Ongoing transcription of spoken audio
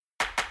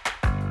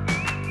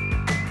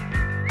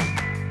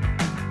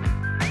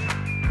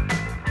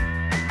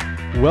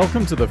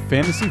Welcome to the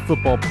Fantasy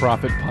Football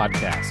Profit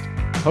Podcast,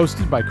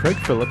 hosted by Craig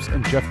Phillips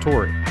and Jeff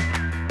Torrey.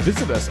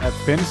 Visit us at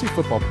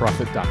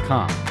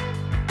fantasyfootballprofit.com.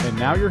 And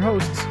now your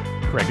hosts,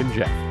 Craig and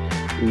Jeff.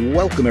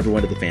 Welcome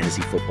everyone to the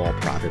Fantasy Football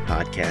Profit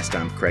Podcast.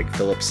 I'm Craig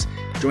Phillips,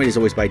 joined as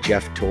always by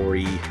Jeff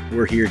Torrey.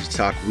 We're here to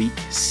talk Week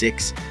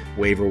 6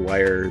 waiver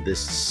wire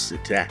this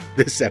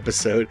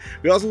episode.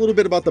 We also a little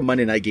bit about the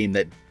Monday night game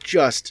that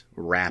just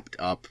wrapped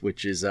up,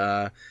 which is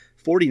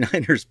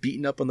 49ers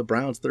beating up on the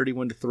Browns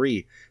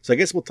 31-3. So I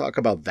guess we'll talk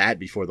about that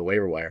before the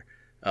waiver wire.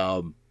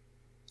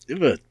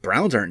 The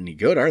Browns aren't any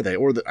good, are they?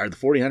 Or are the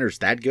 49ers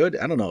that good?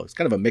 I don't know. It's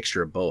kind of a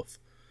mixture of both,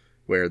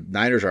 where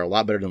Niners are a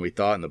lot better than we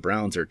thought, and the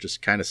Browns are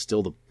just kind of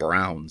still the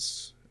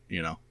Browns,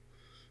 you know.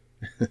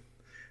 They're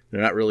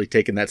not really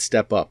taking that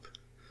step up.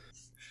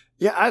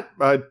 Yeah,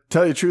 I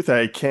tell you the truth,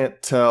 I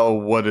can't tell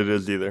what it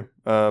is either.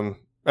 I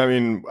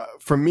mean,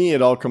 for me,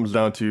 it all comes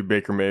down to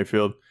Baker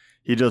Mayfield.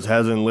 He just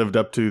hasn't lived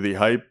up to the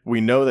hype.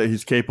 We know that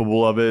he's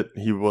capable of it.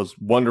 He was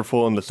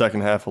wonderful in the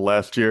second half of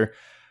last year,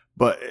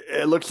 but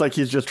it looks like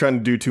he's just trying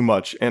to do too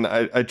much. And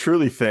I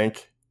truly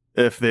think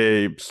if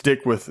they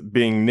stick with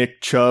being Nick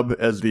Chubb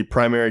as the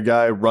primary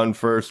guy, run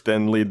first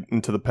and lead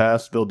into the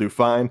pass, they'll do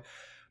fine.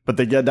 But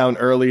they get down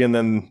early and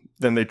then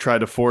they try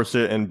to force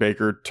it, and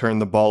Baker turned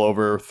the ball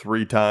over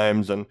 3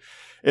 times, and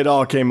it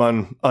all came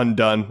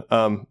undone.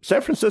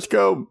 San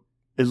Francisco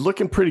is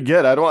looking pretty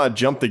good. I don't want to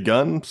jump the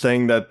gun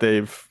saying that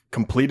they've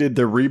completed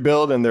their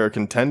rebuild and they're a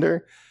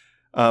contender.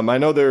 I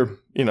know they're,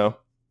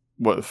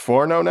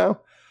 4-0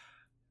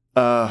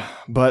 now?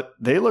 But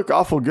they look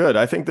awful good.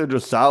 I think they're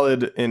just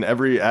solid in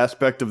every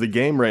aspect of the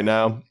game right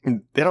now.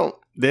 They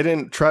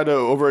didn't try to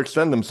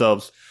overextend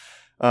themselves.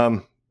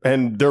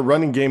 And their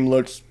running game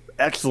looks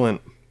excellent.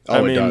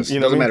 It does. It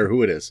doesn't matter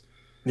who it is.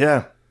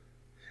 Yeah.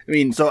 I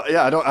mean, so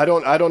yeah, I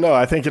don't know.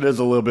 I think it is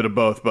a little bit of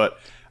both, but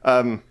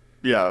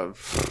yeah,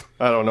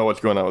 I don't know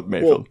what's going on with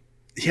Mayfield. Well,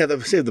 yeah,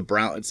 the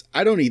Browns.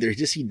 I don't either.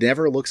 He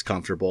never looks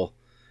comfortable.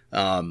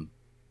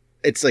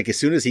 It's like as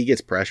soon as he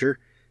gets pressure,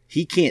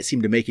 he can't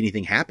seem to make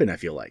anything happen. I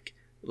feel like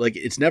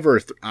it's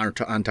never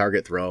on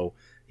target throw.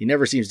 He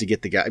never seems to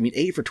get the guy. I mean,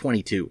 8 for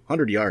 22,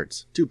 100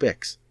 yards, 2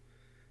 picks.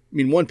 I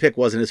mean, 1 pick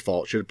wasn't his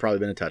fault. Should have probably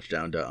been a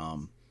touchdown to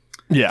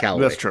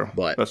Callaway. That's true.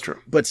 That's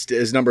true. But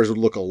his numbers would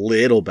look a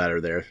little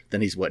better there. Then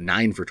he's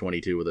 9 for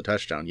 22 with a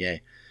touchdown.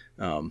 Yay.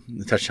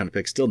 The touchdown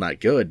pick still not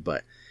good,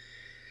 but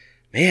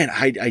man,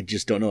 I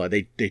just don't know.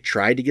 They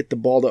tried to get the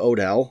ball to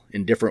Odell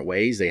in different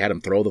ways. They had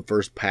him throw the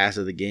first pass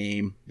of the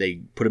game.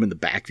 They put him in the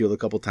backfield a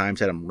couple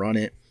times, had him run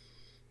it.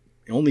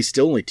 Only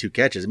 2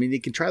 catches. I mean, they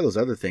can try those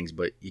other things,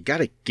 but you got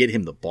to get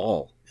him the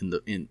ball in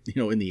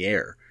the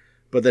air.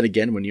 But then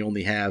again, when you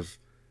only have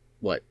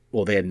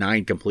they had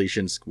 9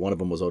 completions. One of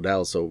them was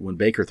Odell. So when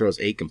Baker throws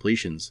 8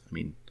 completions, I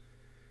mean,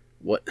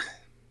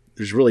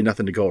 there's really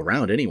nothing to go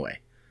around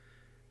anyway.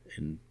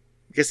 And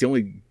I guess the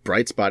only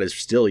bright spot is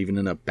still, even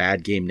in a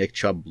bad game, Nick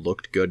Chubb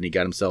looked good and he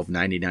got himself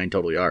 99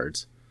 total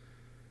yards.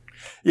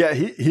 Yeah,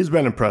 he's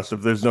been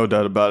impressive. There's no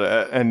doubt about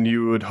it. And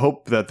you would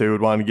hope that they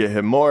would want to get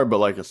him more, but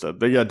like I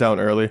said, they got down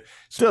early.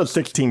 Still had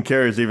 16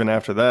 carries even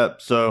after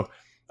that. So,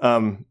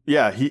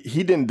 yeah,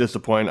 he didn't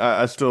disappoint.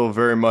 I still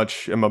very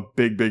much am a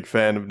big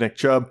fan of Nick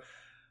Chubb.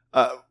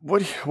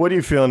 What are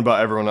you feeling about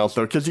everyone else,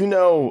 though? Because,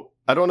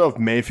 I don't know if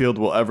Mayfield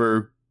will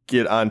ever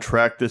get on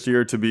track this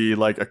year to be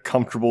like a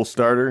comfortable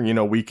starter,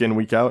 week in,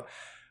 week out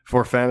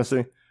for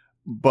fantasy.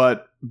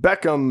 But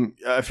Beckham,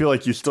 I feel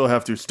like you still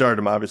have to start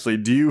him, obviously.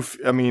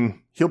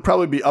 He'll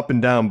probably be up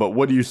and down, but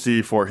what do you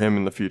see for him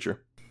in the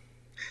future?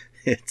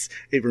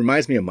 It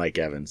reminds me of Mike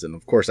Evans, and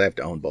of course I have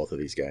to own both of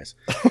these guys.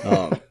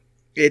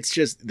 It's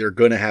just they're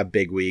going to have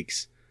big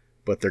weeks,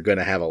 but they're going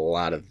to have a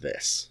lot of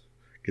this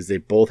because they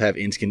both have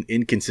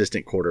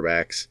inconsistent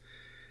quarterbacks,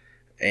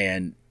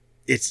 and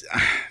it's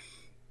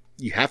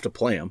you have to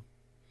play them,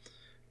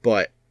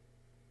 but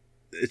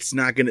it's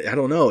not going to, I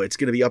don't know. It's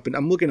going to be up, and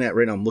I'm looking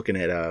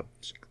at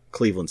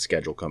Cleveland's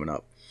schedule coming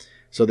up.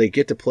 So they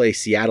get to play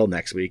Seattle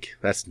next week.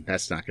 That's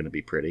not going to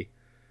be pretty.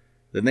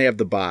 Then they have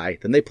the bye.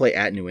 Then they play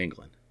at New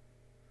England.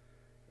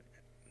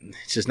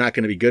 It's just not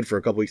going to be good for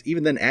a couple weeks.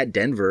 Even then at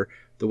Denver,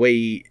 the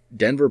way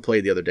Denver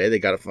played the other day, they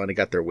finally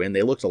got their win.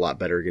 They looked a lot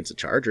better against the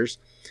Chargers.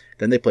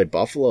 Then they played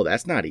Buffalo.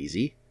 That's not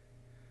easy.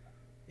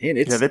 And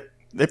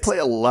they play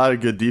a lot of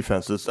good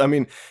defenses. I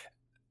mean,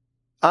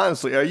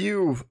 honestly,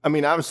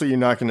 obviously you're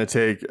not going to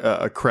take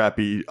a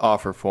crappy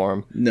offer for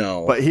him.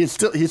 No. But he's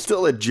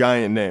still a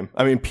giant name.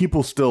 I mean,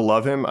 people still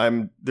love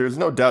him. There's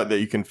no doubt that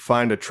you can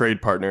find a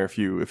trade partner if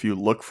you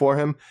look for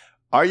him.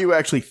 Are you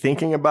actually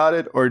thinking about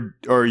it, or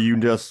are you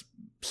just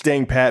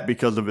staying pat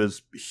because of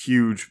his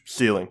huge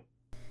ceiling?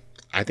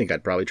 I think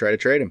I'd probably try to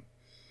trade him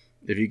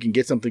if you can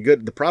get something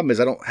good. The problem is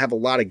I don't have a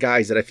lot of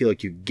guys that I feel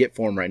like you get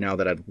for him right now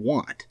that I'd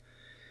want.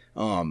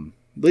 At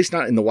least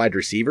not in the wide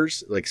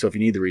receivers. So if you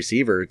need the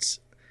receiver,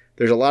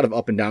 there's a lot of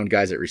up and down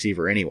guys at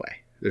receiver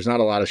anyway. There's not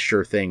a lot of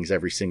sure things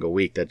every single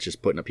week that's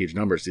just putting up huge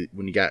numbers.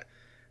 When you got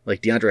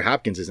DeAndre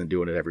Hopkins isn't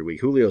doing it every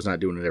week. Julio's not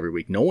doing it every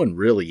week. No one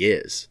really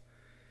is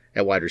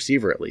at wide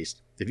receiver, at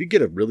least. If you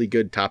get a really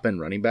good top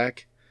end running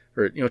back,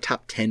 or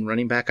top 10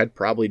 running back, I'd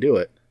probably do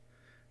it.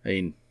 I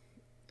mean,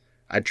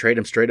 I'd trade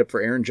him straight up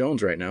for Aaron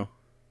Jones right now.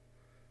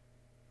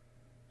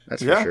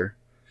 That's for sure.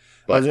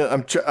 But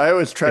I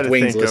always try to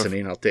Wayne's think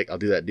listening, I'll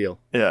do that deal.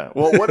 Yeah.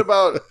 Well, what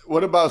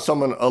about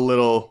someone a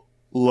little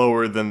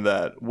lower than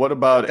that? What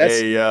about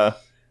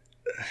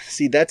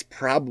See, that's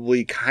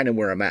probably kind of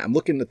where I'm at. I'm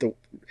looking at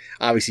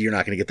obviously you're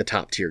not going to get the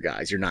top tier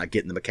guys. You're not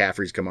getting the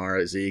McCaffreys,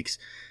 Kamara, Zeke's.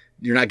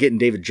 You're not getting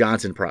David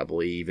Johnson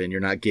probably even.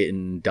 You're not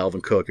getting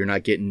Dalvin Cook. You're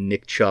not getting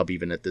Nick Chubb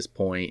even at this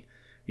point.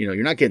 You're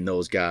not getting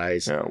those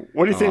guys. Yeah.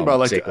 What do you think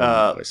about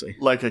Saquon,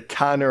 like a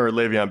Connor or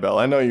Le'Veon Bell?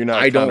 I know you're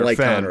not. I don't like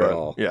Connor at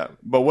all. Yeah,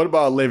 but what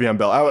about Le'Veon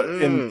Bell?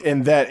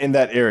 In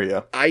that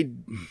area, I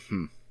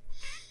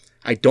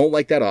don't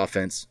like that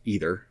offense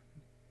either.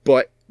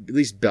 But at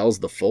least Bell's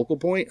the focal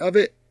point of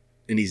it,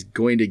 and he's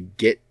going to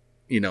get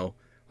on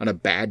a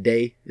bad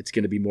day, it's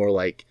going to be more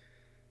like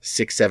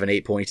 6, 7,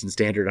 8 points in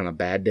standard on a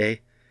bad day.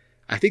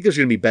 I think there's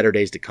going to be better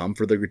days to come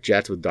for the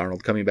Jets with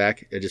Darnold coming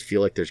back. I just feel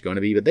like there's going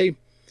to be, but they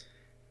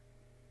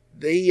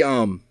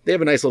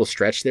have a nice little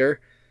stretch there.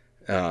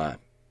 The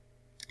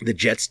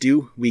Jets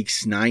do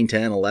weeks 9,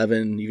 10,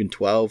 11, even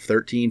 12,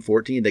 13,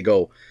 14. They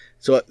go.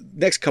 So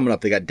next coming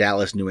up, they got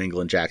Dallas, New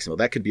England, Jacksonville.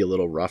 That could be a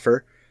little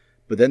rougher.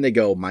 But then they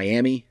go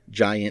Miami,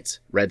 Giants,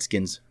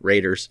 Redskins,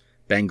 Raiders,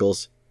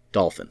 Bengals,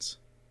 Dolphins.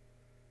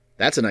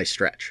 That's a nice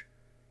stretch.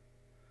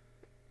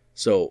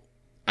 So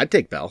I'd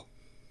take Bell.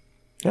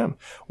 Yeah.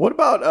 What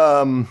about,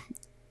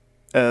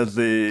 as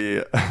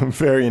the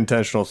very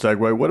intentional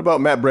segue, what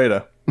about Matt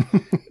Breida?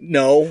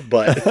 No,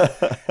 but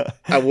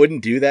I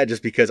wouldn't do that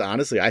just because,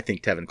 honestly, I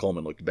think Tevin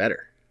Coleman looked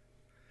better.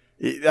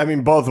 I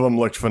mean, both of them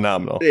looked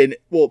phenomenal. And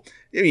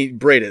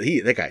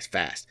Breida, that guy's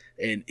fast,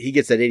 and he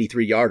gets that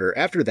 83-yarder.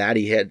 After that,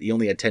 he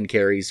only had 10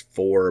 carries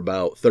for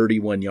about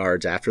 31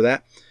 yards after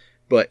that.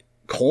 But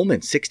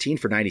Coleman, 16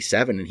 for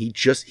 97, and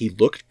he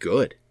looked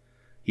good.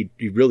 He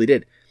really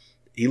did.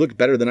 He looked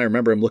better than I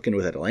remember him looking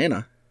with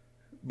Atlanta.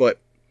 But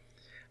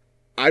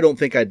I don't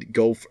think I'd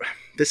go for...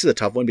 This is a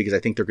tough one because I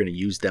think they're going to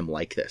use them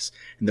like this.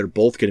 And they're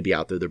both going to be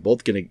out there. They're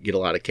both going to get a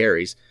lot of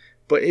carries.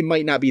 But it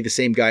might not be the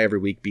same guy every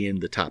week being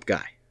the top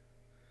guy.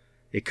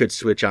 It could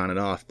switch on and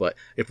off. But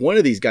if one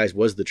of these guys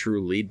was the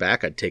true lead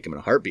back, I'd take him in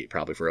a heartbeat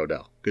probably for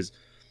Odell. Because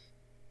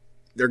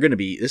they're going to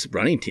be... This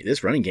running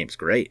game's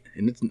great.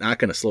 And it's not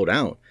going to slow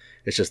down.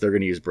 It's just they're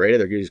going to use Breida.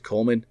 They're going to use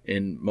Coleman.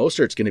 And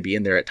Mostert's going to be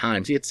in there at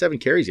times. He had 7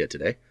 carries yet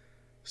today.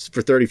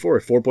 For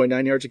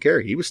 4.9 yards a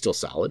carry. He was still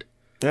solid.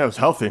 Yeah, it was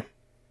healthy.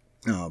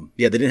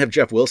 They didn't have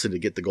Jeff Wilson to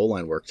get the goal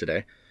line work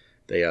today.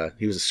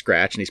 He was a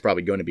scratch, and he's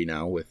probably going to be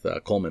now with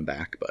Coleman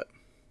back. But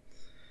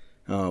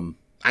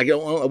I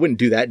wouldn't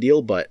do that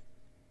deal. But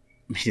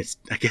I mean,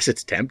 I guess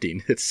it's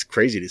tempting. It's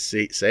crazy to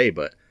say,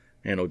 but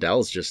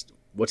Odell's just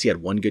he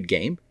had one good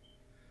game,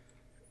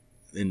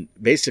 and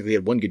basically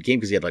had one good game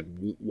because he had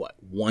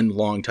one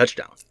long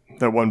touchdown.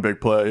 That one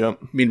big play. Yep.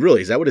 I mean,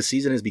 really, is that what his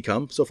season has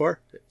become so far?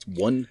 It's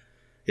one.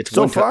 It's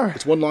so one far.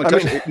 It's one long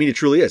touchdown. I mean, it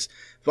truly is.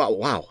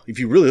 Wow. If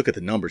you really look at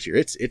the numbers here,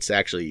 it's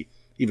actually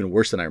even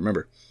worse than I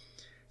remember.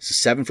 So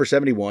 7 for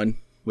 71,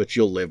 which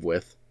you'll live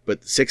with,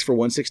 but 6 for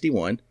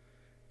 161.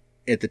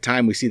 At the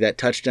time we see that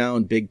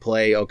touchdown, big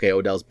play, okay,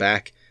 Odell's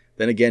back.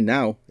 Then again,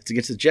 now it's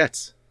against the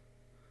Jets.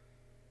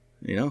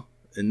 And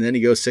then he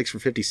goes 6 for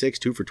 56,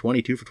 2 for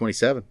 20, 2 for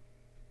 27.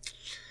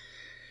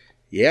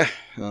 Yeah.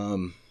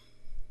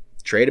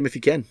 Trade him if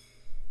you can.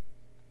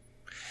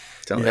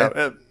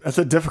 That's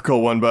a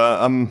difficult one,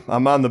 but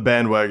I'm on the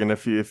bandwagon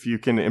if you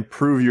can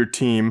improve your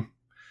team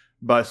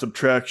by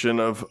subtraction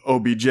of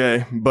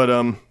OBJ. But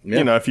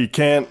if you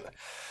can't,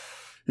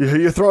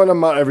 you're throwing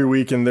him out every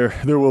week, and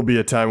there will be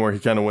a time where he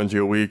kind of wins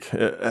you a week.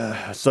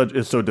 It's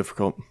so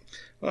difficult.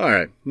 All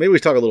right, maybe we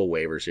talk a little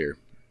waivers here.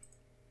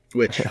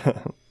 Which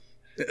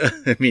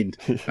I mean,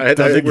 I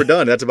think we're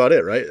done. That's about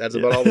it, right? That's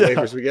about all the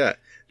waivers we got.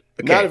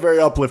 Okay. Not a very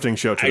uplifting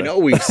show today. I know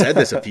we've said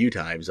this a few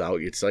times.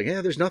 It's like,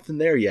 there's nothing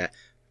there yet.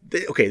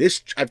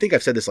 I think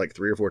I've said this like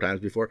 3 or 4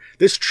 times before.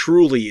 This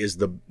truly is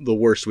the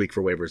worst week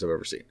for waivers I've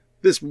ever seen.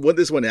 This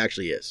one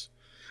actually is.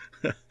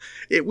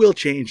 It will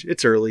change.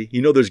 It's early.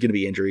 There's going to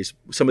be injuries.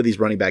 Some of these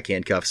running back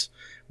handcuffs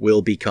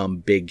will become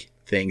big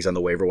things on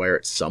the waiver wire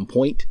at some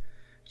point.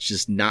 It's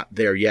just not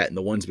there yet. And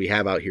the ones we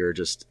have out here are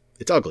just,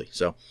 it's ugly.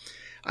 So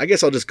I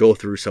guess I'll just go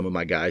through some of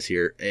my guys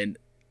here. And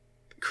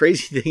the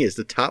crazy thing is,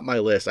 the top of my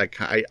list,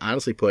 I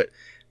honestly put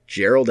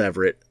Gerald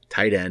Everett,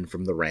 tight end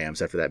from the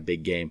Rams after that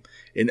big game.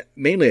 And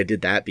mainly I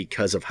did that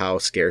because of how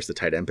scarce the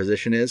tight end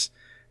position is.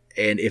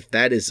 And if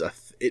that is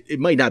it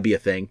might not be a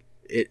thing,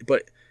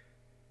 but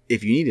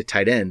if you need a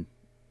tight end,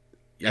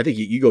 I think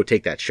you go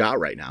take that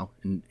shot right now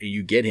and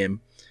you get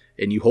him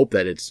and you hope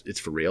that it's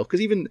for real.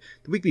 Because even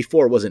the week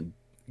before it wasn't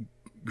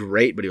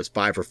great, but he was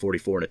 5 for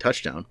 44 and a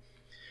touchdown. And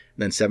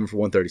then 7 for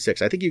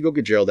 136. I think you go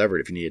get Gerald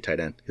Everett if you need a tight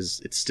end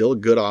because it's still a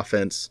good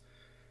offense,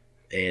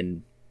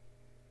 and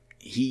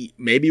he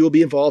maybe will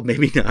be involved,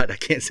 maybe not. I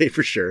can't say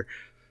for sure,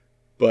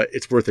 but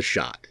it's worth a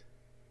shot.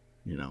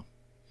 I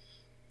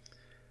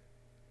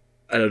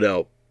don't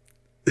know.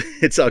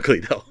 It's ugly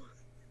though.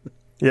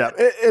 Yeah,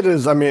 it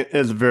is. I mean,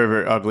 it's very,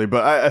 very ugly.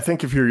 But I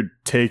think if you're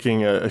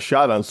taking a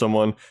shot on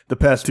someone, the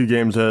past 2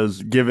 games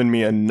has given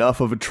me enough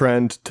of a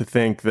trend to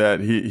think that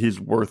he's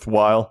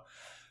worthwhile.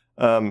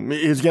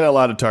 He's getting a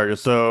lot of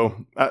targets.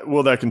 So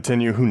will that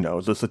continue? Who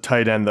knows? It's a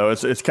tight end, though.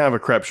 It's kind of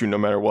a crapshoot no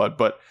matter what.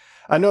 But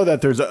I know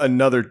that there's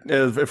another,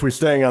 if we're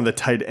staying on the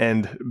tight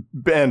end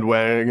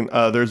bandwagon,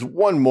 there's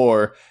one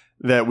more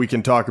that we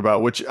can talk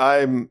about, which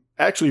I'm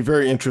actually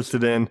very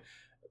interested in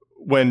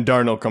when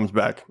Darnold comes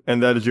back,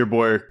 and that is your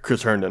boy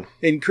Chris Herndon.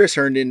 And Chris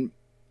Herndon,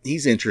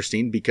 he's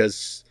interesting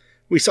because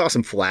we saw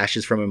some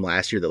flashes from him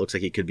last year that looks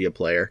like he could be a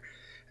player.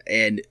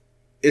 And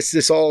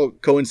this all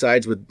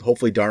coincides with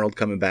hopefully Darnold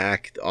coming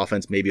back. The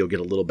offense maybe will get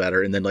a little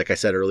better. And then, like I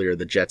said earlier,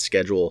 the Jets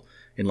schedule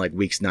in like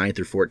weeks 9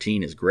 through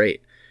 14 is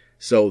great.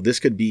 So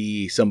this could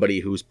be somebody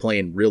who's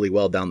playing really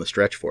well down the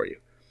stretch for you.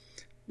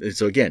 And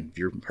so again, if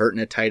you're hurting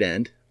at tight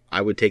end,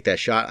 I would take that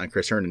shot on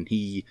Chris Herndon.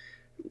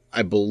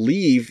 I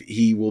believe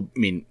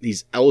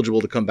he's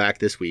eligible to come back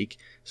this week.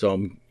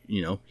 So,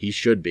 he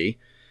should be.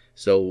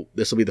 So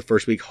this will be the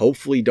first week.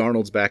 Hopefully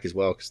Darnold's back as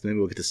well, because then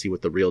we'll get to see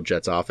what the real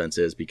Jets offense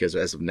is, because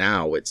as of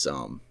now, it's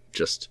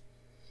just,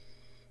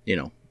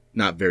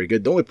 not very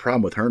good. The only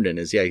problem with Herndon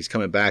is, he's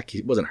coming back.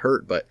 He wasn't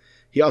hurt, but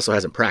he also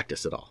hasn't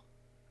practiced at all.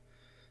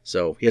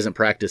 So he hasn't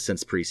practiced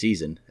since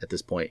preseason at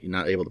this point. He's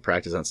not able to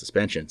practice on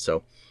suspension.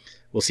 So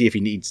we'll see if he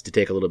needs to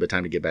take a little bit of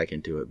time to get back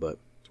into it, but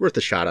it's worth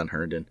a shot on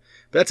Herndon.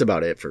 But that's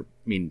about it for,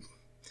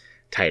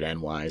 tight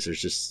end wise.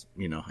 There's just,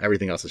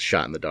 everything else is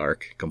shot in the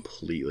dark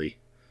completely.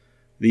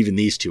 Even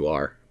these two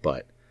are,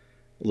 but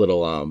a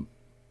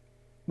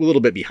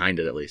little bit behind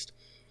it at least.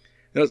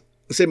 Now,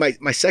 let's say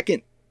my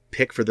second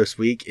pick for this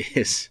week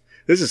is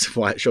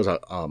why it shows how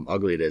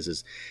ugly it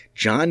is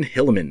John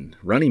Hillman,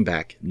 running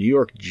back, New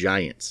York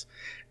Giants.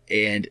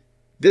 And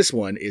this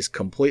one is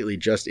completely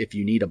just if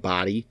you need a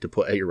body to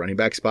put at your running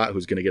back spot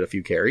who's going to get a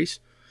few carries,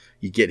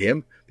 you get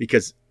him,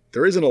 because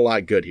there isn't a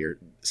lot good here.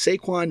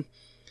 Saquon,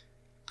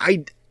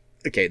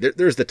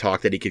 there's the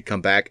talk that he could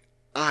come back.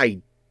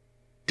 I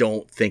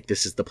don't think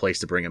this is the place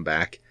to bring him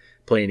back,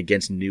 playing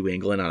against New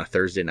England on a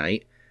Thursday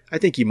night. I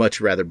think you'd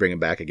much rather bring him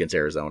back against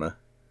Arizona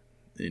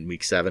in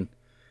week 7.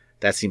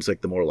 That seems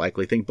like the more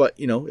likely thing. But,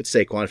 it's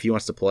Saquon. If he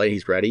wants to play,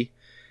 he's ready.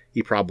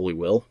 He probably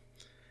will.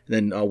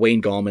 And then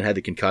Wayne Gallman had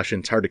the concussion.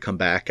 It's hard to come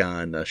back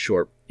on a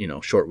short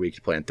week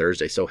to play on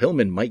Thursday. So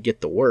Hillman might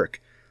get the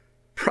work.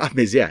 Problem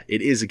is, it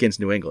is against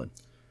New England.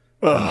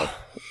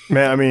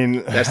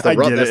 Man, that's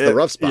the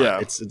rough spot. Yeah.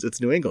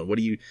 It's New England. What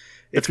do you?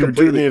 It's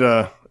completely.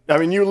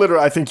 You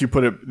literally, I think you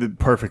put it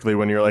perfectly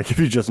when you're like, if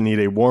you just need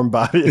a warm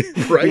body,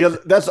 right? Because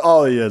that's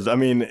all he is.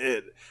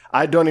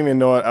 I don't even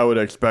know what I would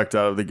expect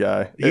out of the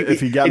guy.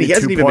 If he got me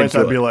 2 points,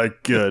 I'd be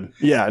like, good.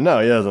 Yeah, no,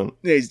 he hasn't.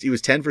 He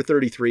was 10 for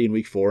 33 in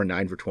week 4 and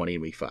 9 for 20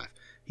 in week 5.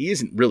 He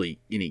isn't really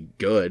any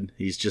good.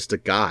 He's just a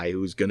guy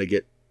who's going to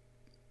get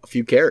a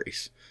few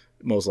carries,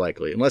 most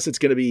likely. Unless it's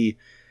going to be,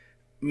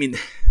 and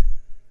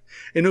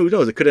who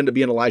knows? It could end up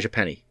being Elijah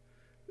Penny,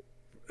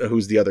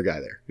 who's the other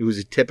guy there,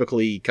 who's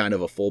typically kind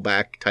of a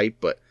fullback type,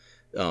 but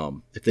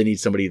if they need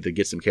somebody to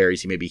get some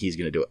carries, maybe he's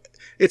going to do it.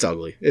 It's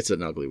ugly. It's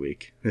an ugly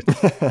week.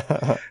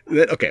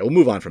 Okay, we'll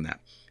move on from that.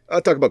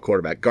 I'll talk about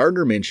quarterback.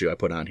 Gardner Minshew I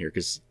put on here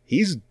because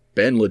he's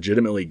been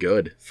legitimately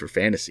good for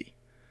fantasy.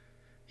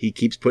 He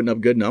keeps putting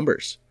up good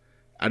numbers.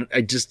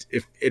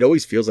 It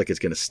always feels like it's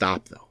going to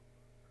stop, though.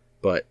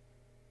 But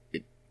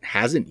it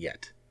hasn't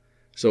yet.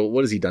 So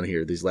what has he done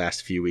here these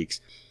last few weeks?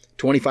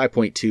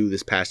 25.2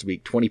 this past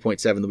week,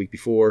 20.7 the week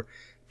before,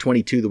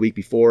 22 the week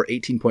before,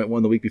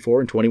 18.1 the week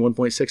before, and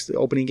 21.6 the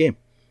opening game.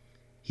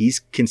 He's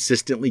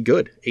consistently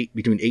good,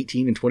 between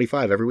 18 and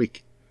 25 every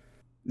week.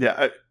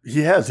 Yeah,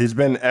 he has. He's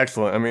been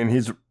excellent.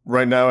 He's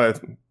right now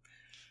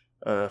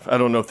I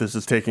don't know if this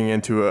is taking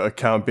into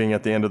account being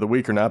at the end of the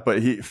week or not,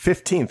 but he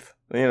 15th,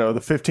 the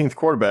 15th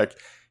quarterback.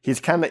 He's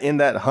kind of in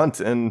that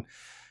hunt, and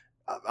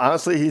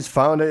honestly, he's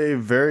found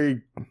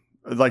a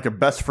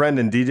best friend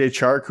in DJ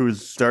Chark,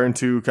 who's starting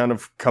to kind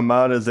of come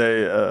out as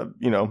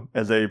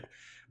a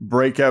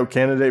breakout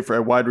candidate for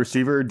a wide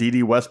receiver.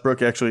 D.D.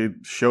 Westbrook actually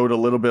showed a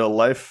little bit of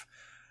life.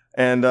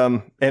 And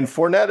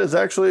Fournette is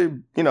actually,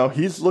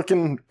 he's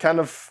looking kind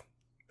of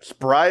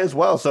spry as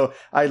well. So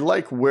I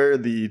like where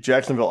the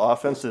Jacksonville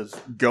offense is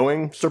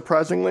going,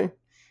 surprisingly.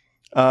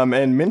 And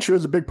Minshew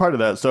is a big part of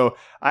that. So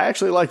I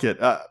actually like it.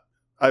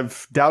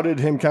 I've doubted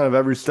him kind of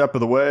every step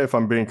of the way, if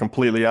I'm being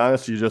completely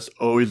honest. You just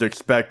always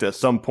expect at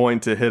some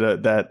point to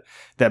hit that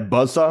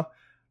buzzsaw.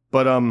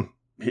 But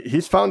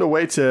he's found a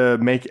way to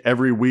make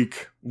every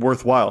week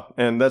worthwhile,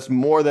 and that's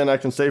more than I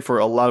can say for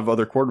a lot of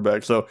other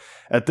quarterbacks. So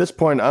at this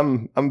point,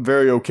 I'm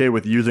very okay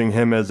with using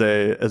him as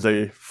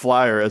a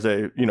flyer, as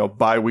a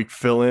bye week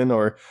fill in,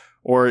 or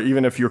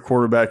even if your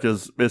quarterback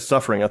is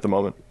suffering at the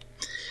moment.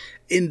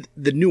 In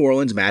the New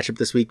Orleans matchup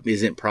this week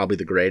isn't probably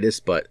the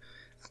greatest, but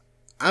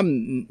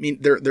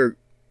they're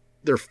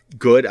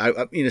good.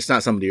 It's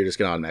not somebody you're just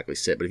going to automatically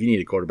sit, but if you need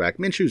a quarterback,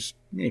 Minshew's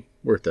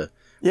worth a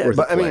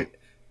play.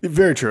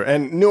 Very true.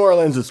 And New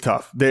Orleans is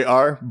tough. They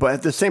are, but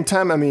at the same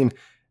time,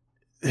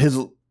 he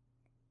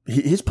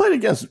he's played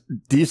against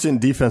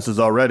decent defenses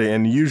already,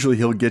 and usually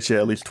he'll get you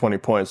at least 20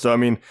 points. So, I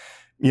mean,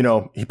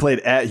 he played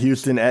at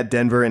Houston, at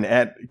Denver, and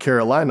at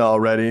Carolina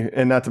already,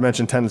 and not to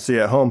mention Tennessee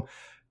at home.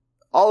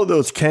 All of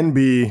those can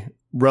be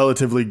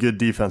relatively good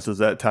defenses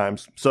at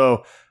times.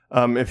 So,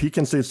 if he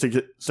can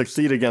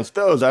succeed against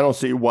those, I don't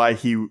see why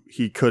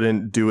he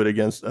couldn't do it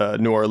against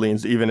New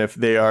Orleans, even if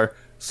they are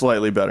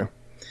slightly better.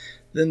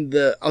 Then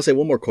I'll say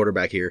one more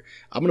quarterback here.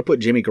 I'm going to put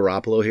Jimmy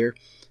Garoppolo here.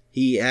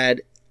 He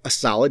had a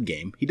solid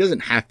game. He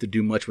doesn't have to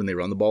do much when they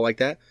run the ball like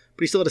that,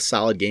 but he still had a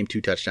solid game, 2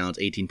 touchdowns,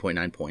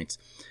 18.9 points.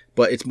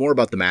 But it's more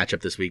about the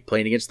matchup this week,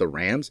 playing against the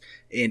Rams.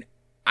 And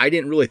I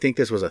didn't really think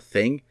this was a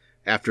thing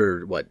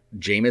after what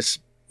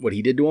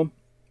he did to him.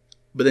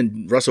 But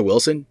then Russell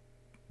Wilson,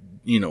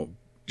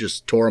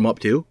 just tore him up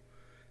too.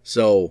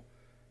 So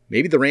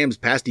maybe the Rams'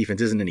 pass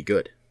defense isn't any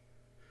good.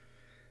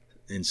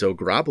 And so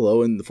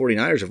Garoppolo and the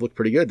 49ers have looked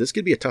pretty good. This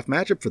could be a tough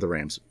matchup for the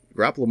Rams.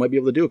 Garoppolo might be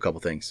able to do a couple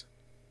things.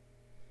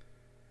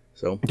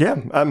 So yeah,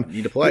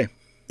 need to play.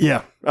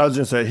 Yeah, I was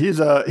gonna say he's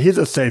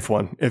a safe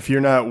one. If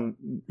you're not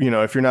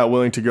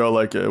willing to go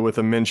with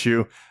a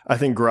Minshew, I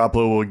think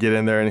Garoppolo will get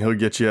in there and he'll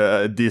get you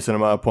a decent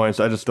amount of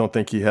points. I just don't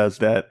think he has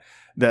that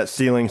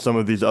ceiling some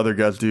of these other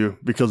guys do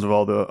because of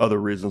all the other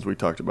reasons we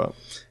talked about.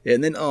 Yeah,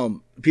 and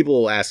then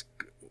people will ask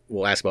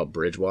about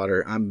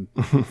Bridgewater.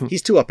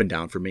 He's too up and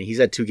down for me. He's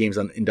had 2 games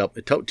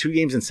 2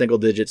 games in single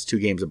digits, 2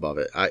 games above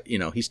it.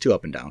 He's too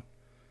up and down.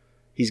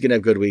 He's gonna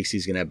have good weeks.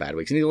 He's gonna have bad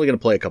weeks, and he's only gonna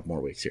play a couple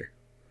more weeks here,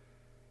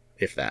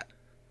 if that.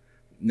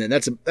 And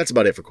that's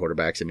about it for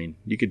quarterbacks. I mean,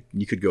 you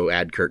could go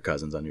add Kirk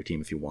Cousins on your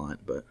team if you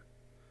want, but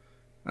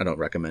I don't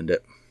recommend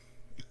it.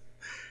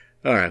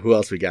 All right, who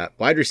else we got?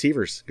 Wide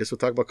receivers. Guess we'll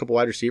talk about a couple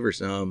wide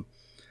receivers.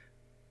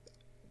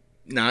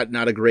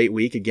 Not a great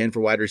week again for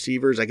wide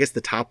receivers. I guess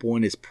the top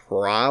one is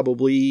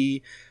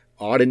probably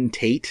Auden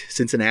Tate,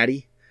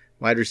 Cincinnati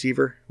wide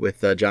receiver,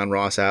 with John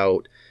Ross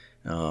out,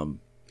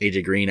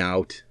 AJ Green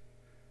out.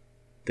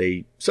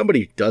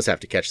 Somebody does have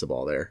to catch the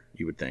ball there,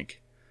 you would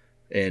think.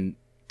 And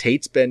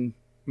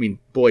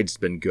Boyd's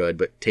been good,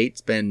 but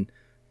Tate's been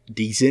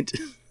decent,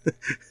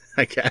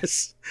 I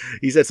guess.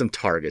 He's had some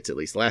targets at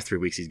least. The last 3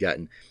 weeks he's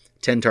gotten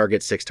 10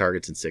 targets, 6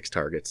 targets, and 6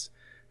 targets.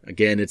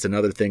 Again, it's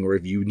another thing where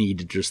if you need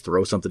to just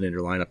throw something in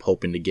your lineup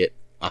hoping to get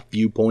a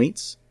few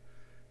points,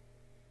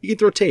 you can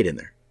throw Tate in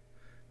there.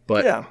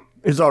 But yeah,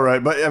 he's all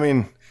right. But, I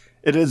mean,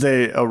 it is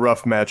a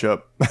rough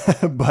matchup.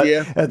 But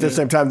at the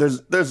same time,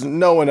 there's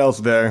no one else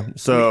there.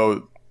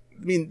 So,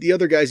 the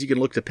other guys you can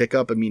look to pick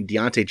up,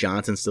 Deontay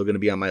Johnson's still going to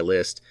be on my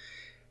list.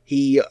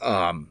 He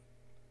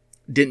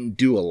didn't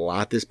do a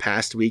lot this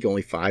past week,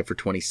 only 5 for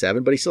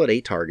 27, but he still had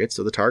 8 targets,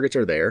 so the targets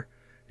are there.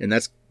 And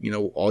that's,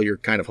 all you're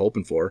kind of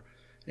hoping for.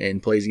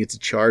 And plays against the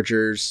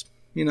Chargers,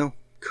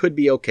 could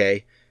be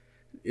okay.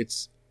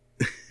 It's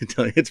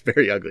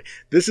very ugly.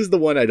 This is the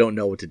one I don't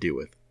know what to do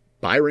with.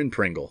 Byron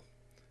Pringle,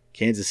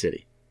 Kansas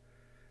City.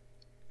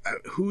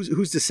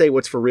 Who's to say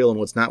what's for real and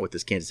what's not with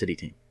this Kansas City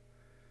team?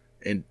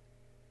 And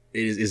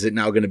is it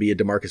now going to be a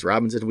Demarcus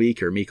Robinson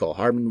week or Mecole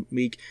Hardman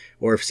week?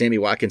 Or if Sammy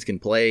Watkins can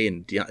play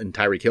and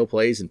Tyreek Hill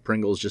plays and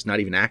Pringle's just not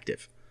even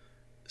active?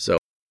 So,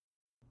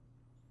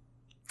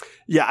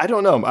 yeah, I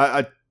don't know.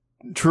 I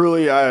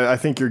truly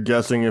think you're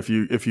guessing if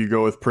you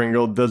go with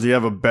Pringle. Does he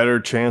have a better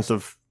chance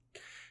of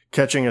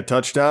catching a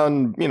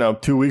touchdown?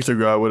 2 weeks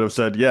ago I would have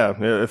said, yeah,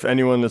 if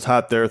anyone is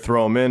hot there,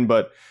 throw him in.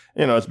 But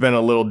it's been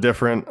a little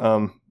different.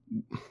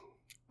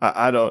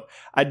 I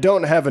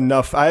don't have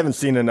enough. I haven't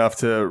seen enough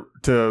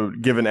to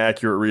give an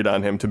accurate read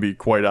on him, to be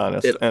quite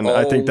honest.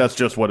 I think that's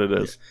just what it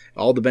is. It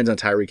all depends on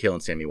Tyreek Hill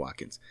and Sammy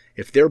Watkins.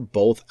 If they're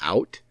both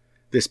out,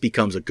 this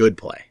becomes a good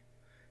play.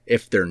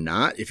 If they're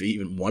not, if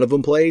even one of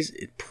them plays,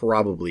 it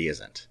probably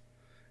isn't.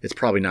 It's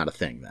probably not a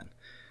thing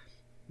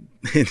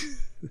then.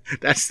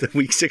 That's the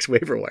week 6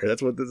 waiver wire.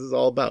 That's what this is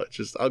all about. It's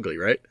just ugly,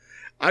 right?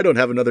 I don't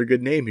have another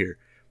good name here.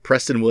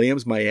 Preston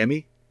Williams,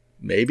 Miami,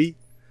 maybe.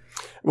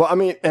 Well,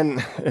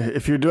 and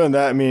if you're doing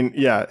that,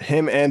 yeah,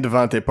 him and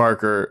Devontae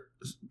Parker,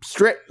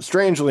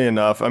 strangely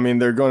enough,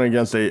 they're going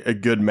against a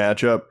good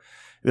matchup.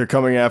 They're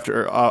coming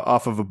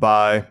off of a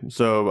bye,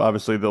 so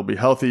obviously they'll be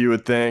healthy, you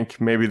would think.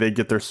 Maybe they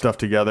get their stuff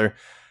together.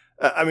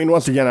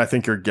 Once again, I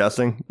think you're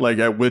guessing.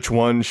 At which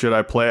one should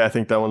I play? I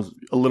think that one's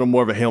a little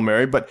more of a Hail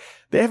Mary, but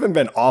they haven't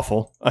been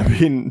awful.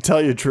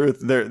 Tell you the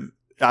truth,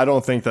 I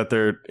don't think that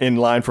they're in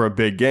line for a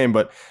big game,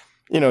 but,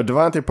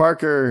 Devontae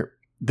Parker,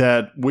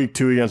 that week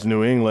 2 against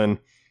New England,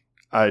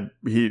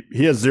 he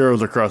has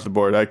zeros across the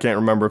board. I can't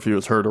remember if he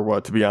was hurt or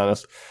what, to be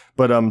honest.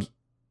 But,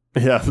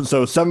 yeah,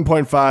 so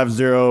 7.5,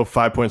 0,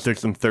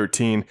 5.6, and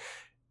 13.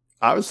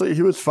 Obviously,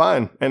 he was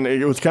fine. And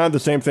it was kind of the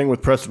same thing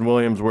with Preston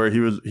Williams, where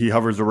he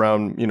hovers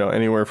around,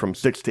 anywhere from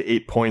 6 to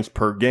 8 points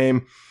per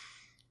game.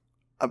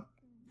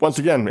 Once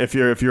again, if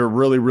you're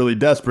really, really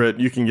desperate,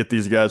 you can get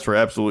these guys for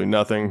absolutely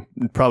nothing.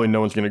 Probably no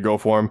one's going to go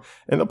for them.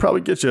 And they'll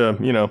probably get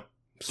you,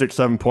 6,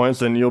 7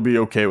 points, and you'll be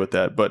okay with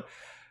that. But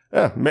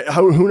yeah,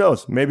 who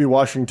knows? Maybe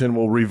Washington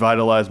will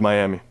revitalize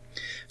Miami.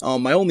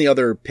 My only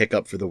other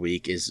pickup for the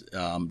week is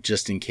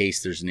just in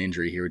case there's an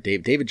injury here.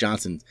 David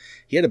Johnson,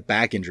 he had a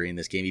back injury in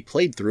this game. He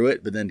played through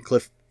it, but then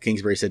Cliff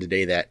Kingsbury said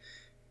today that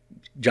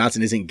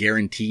Johnson isn't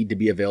guaranteed to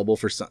be available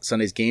for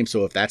Sunday's game.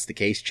 So if that's the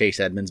case, Chase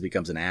Edmonds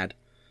becomes an ad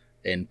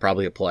and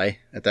probably a play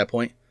at that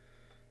point.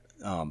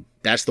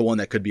 That's the one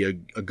that could be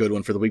a good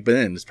one for the week, but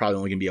then it's probably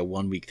only going to be a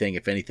 1 week thing.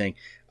 If anything,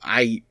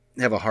 I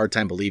have a hard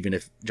time believing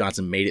if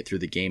Johnson made it through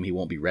the game, he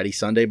won't be ready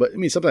Sunday. But I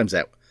mean, sometimes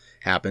that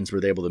happens where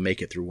they're able to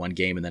make it through one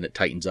game and then it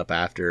tightens up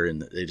after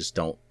and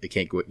they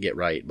can't get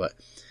right. But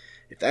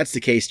if that's the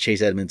case,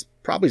 Chase Edmonds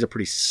probably is a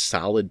pretty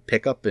solid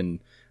pickup and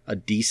a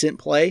decent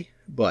play.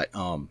 But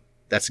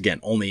that's again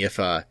only if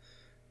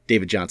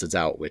David Johnson's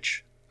out,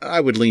 which I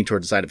would lean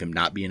toward the side of him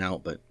not being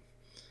out. But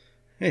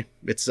hey,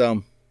 it's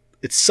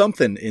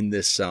something in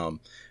this.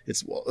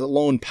 It's a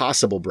lone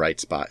possible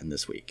bright spot in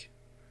this week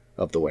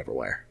of the waiver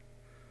wire.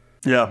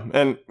 Yeah,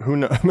 and who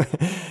knows?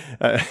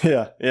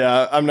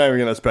 yeah. I'm not even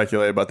going to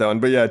speculate about that one,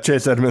 but yeah,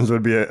 Chase Edmonds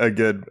would be a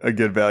good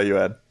value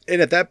add.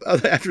 And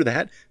after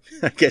that,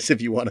 I guess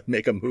if you want to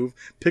make a move,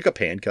 pick up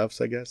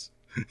handcuffs. I guess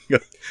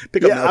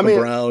pick up Malcolm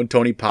Brown,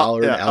 Tony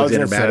Pollard,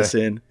 Alexander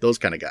Madison, those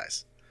kind of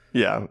guys.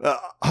 Yeah,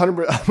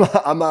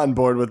 100%. I'm on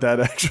board with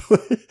that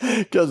actually,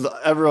 because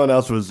everyone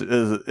else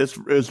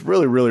it's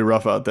really really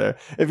rough out there.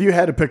 If you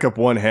had to pick up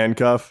one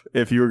handcuff,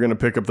 if you were going to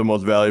pick up the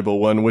most valuable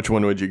one, which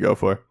one would you go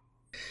for?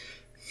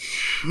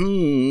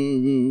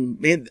 Man,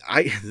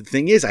 the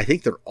thing is, I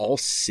think they're all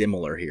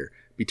similar here.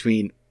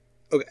 I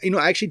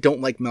actually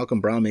don't like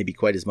Malcolm Brown maybe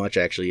quite as much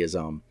actually as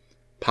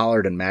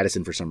Pollard and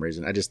Madison for some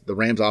reason. The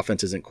Rams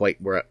offense isn't quite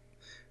where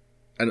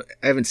I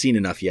haven't seen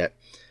enough yet.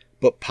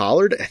 But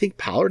I think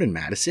Pollard and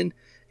Madison,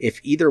 if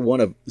either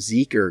one of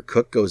Zeke or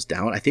Cook goes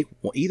down, I think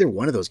either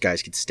one of those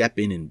guys could step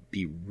in and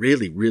be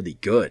really, really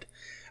good.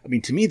 I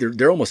mean, to me,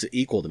 they're almost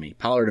equal to me.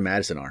 Pollard and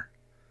Madison are.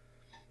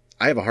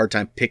 I have a hard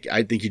time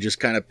I think you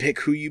just kind of pick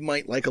who you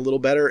might like a little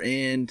better,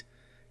 and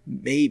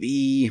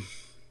maybe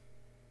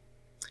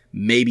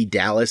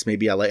Dallas.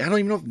 Maybe I don't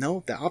even know.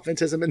 No, the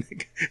offense hasn't been.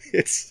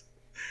 It's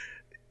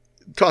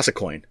toss a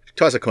coin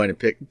and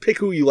pick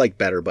who you like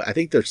better. But I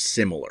think they're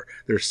similar.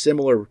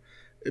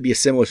 It'd be a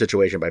similar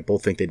situation, but I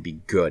both think they'd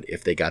be good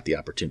if they got the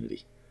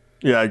opportunity.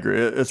 Yeah, I agree.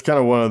 It's kind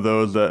of one of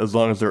those that as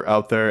long as they're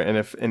out there, and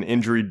if an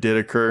injury did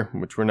occur,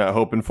 which we're not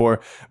hoping for,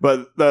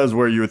 but that is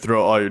where you would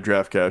throw all your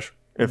draft cash.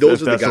 If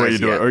that's the way you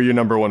do it, or your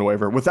number one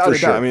waiver. Without a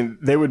doubt, I mean,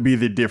 they would be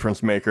the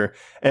difference maker.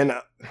 And,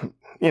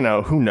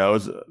 who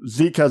knows?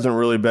 Zeke hasn't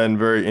really been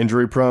very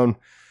injury prone.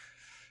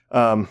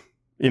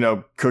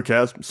 Cook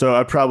has. So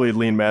I'd probably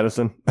lean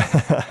Madison.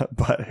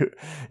 But,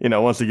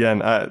 once again,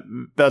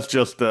 that's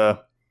just the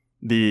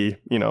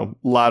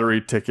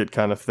lottery ticket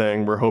kind of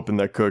thing. We're hoping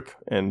that Cook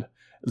and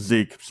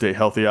Zeke stay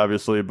healthy,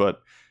 obviously.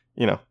 But,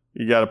 you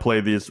got to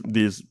play these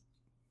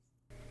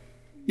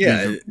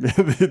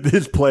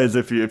plays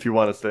if you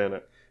want to stay in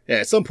it. Yeah,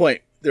 at some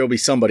point there will be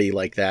somebody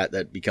like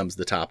that becomes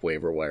the top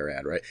waiver wire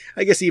ad, right?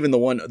 I guess even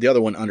the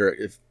other one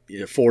under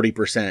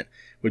 40%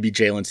 would be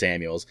Jalen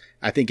Samuels.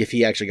 I think if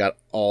he actually got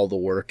all the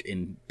work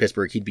in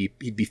Pittsburgh, he'd be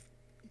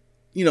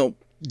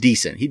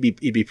decent. He'd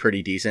be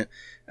pretty decent.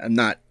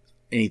 Not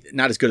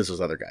as good as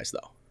those other guys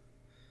though.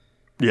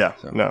 Yeah,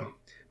 so, no.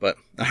 But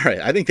all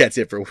right, I think that's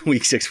it for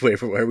week 6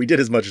 waiver wire. We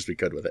did as much as we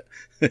could with it.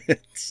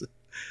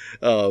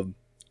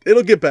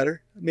 It'll get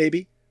better,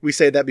 maybe. We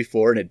said that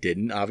before, and it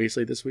didn't,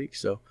 obviously, this week.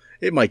 So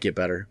it might get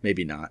better,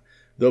 maybe not.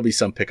 There'll be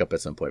some pickup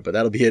at some point, but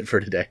that'll be it for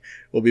today.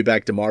 We'll be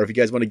back tomorrow. If you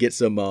guys want to get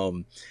some,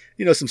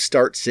 some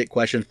start-sit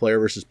questions, player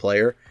versus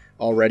player,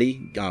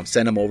 already,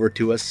 send them over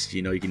to us.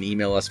 You can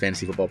email us,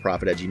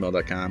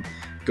 fantasyfootballprofit@gmail.com.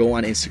 Go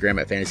on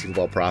Instagram at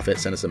fantasyfootballprofit.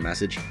 Send us a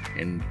message,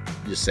 and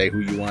just say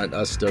who you want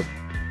us to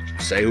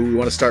say, who we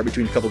want to start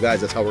between a couple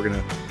guys. That's how we're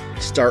going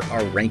to start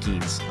our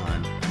rankings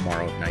on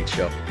tomorrow night's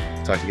show.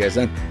 Talk to you guys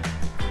then.